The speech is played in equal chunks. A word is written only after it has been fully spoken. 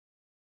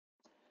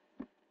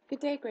Good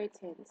day, grade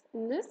 10s.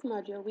 In this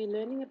module, we're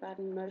learning about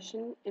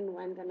motion in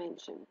one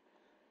dimension,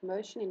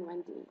 motion in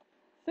 1D.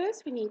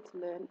 First, we need to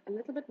learn a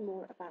little bit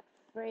more about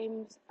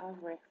frames of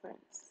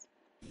reference.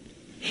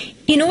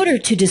 In order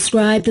to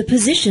describe the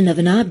position of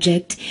an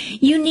object,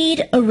 you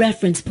need a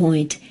reference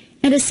point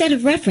and a set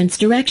of reference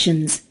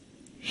directions.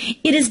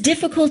 It is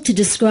difficult to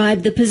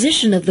describe the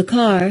position of the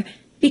car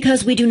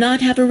because we do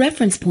not have a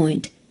reference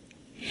point.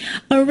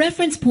 A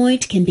reference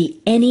point can be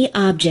any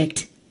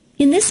object.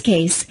 In this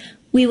case,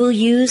 we will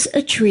use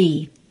a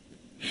tree.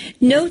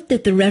 Note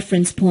that the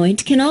reference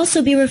point can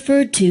also be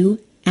referred to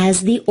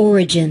as the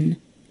origin.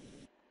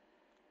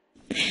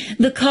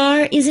 The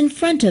car is in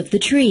front of the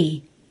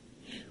tree.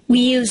 We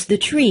use the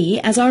tree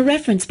as our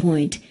reference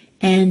point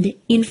and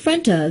in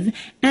front of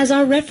as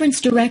our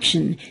reference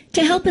direction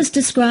to help us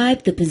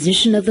describe the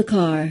position of the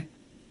car.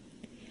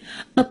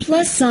 A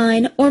plus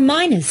sign or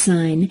minus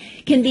sign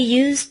can be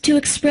used to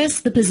express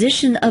the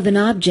position of an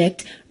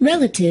object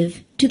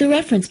relative to the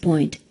reference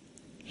point.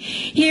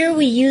 Here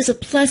we use a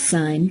plus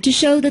sign to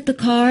show that the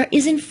car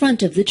is in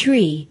front of the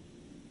tree.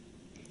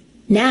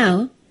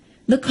 Now,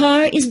 the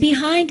car is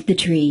behind the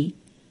tree.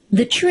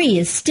 The tree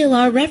is still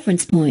our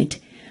reference point,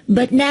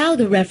 but now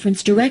the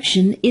reference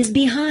direction is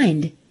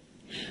behind.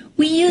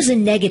 We use a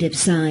negative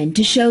sign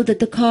to show that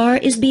the car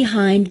is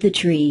behind the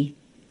tree.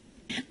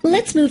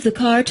 Let's move the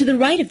car to the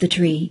right of the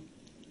tree.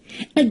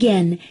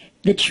 Again,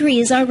 the tree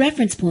is our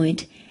reference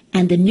point,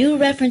 and the new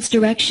reference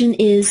direction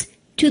is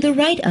to the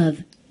right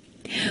of.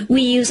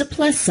 We use a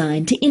plus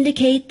sign to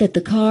indicate that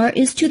the car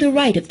is to the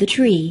right of the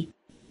tree.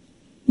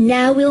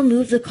 Now we'll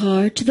move the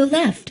car to the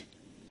left.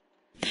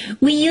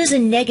 We use a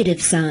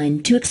negative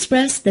sign to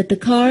express that the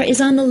car is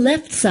on the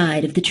left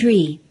side of the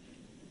tree.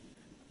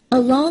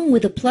 Along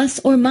with a plus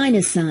or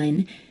minus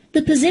sign,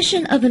 the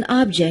position of an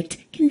object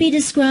can be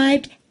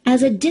described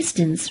as a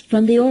distance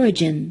from the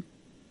origin.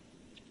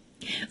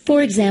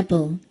 For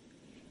example,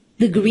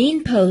 the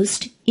green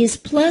post is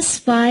plus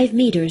 5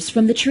 meters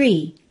from the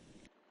tree.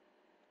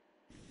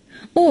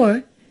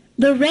 Or,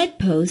 the red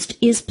post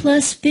is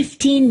plus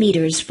 15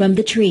 meters from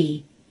the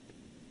tree.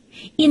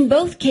 In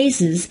both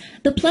cases,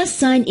 the plus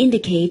sign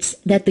indicates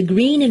that the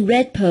green and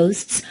red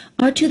posts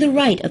are to the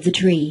right of the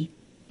tree.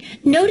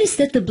 Notice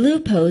that the blue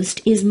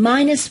post is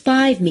minus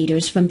 5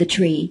 meters from the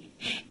tree,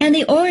 and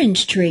the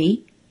orange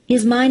tree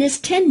is minus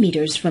 10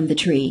 meters from the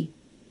tree.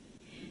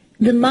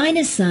 The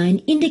minus sign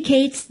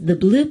indicates the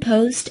blue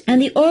post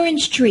and the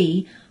orange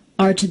tree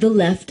are to the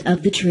left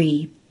of the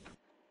tree.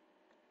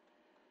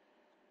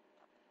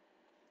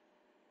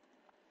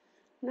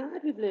 Now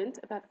that we've learned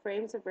about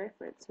frames of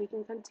reference, we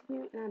can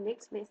continue in our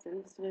next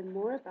lessons to learn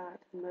more about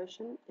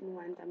motion in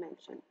one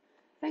dimension.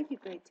 Thank you,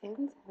 grade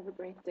 10s. Have a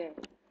great day.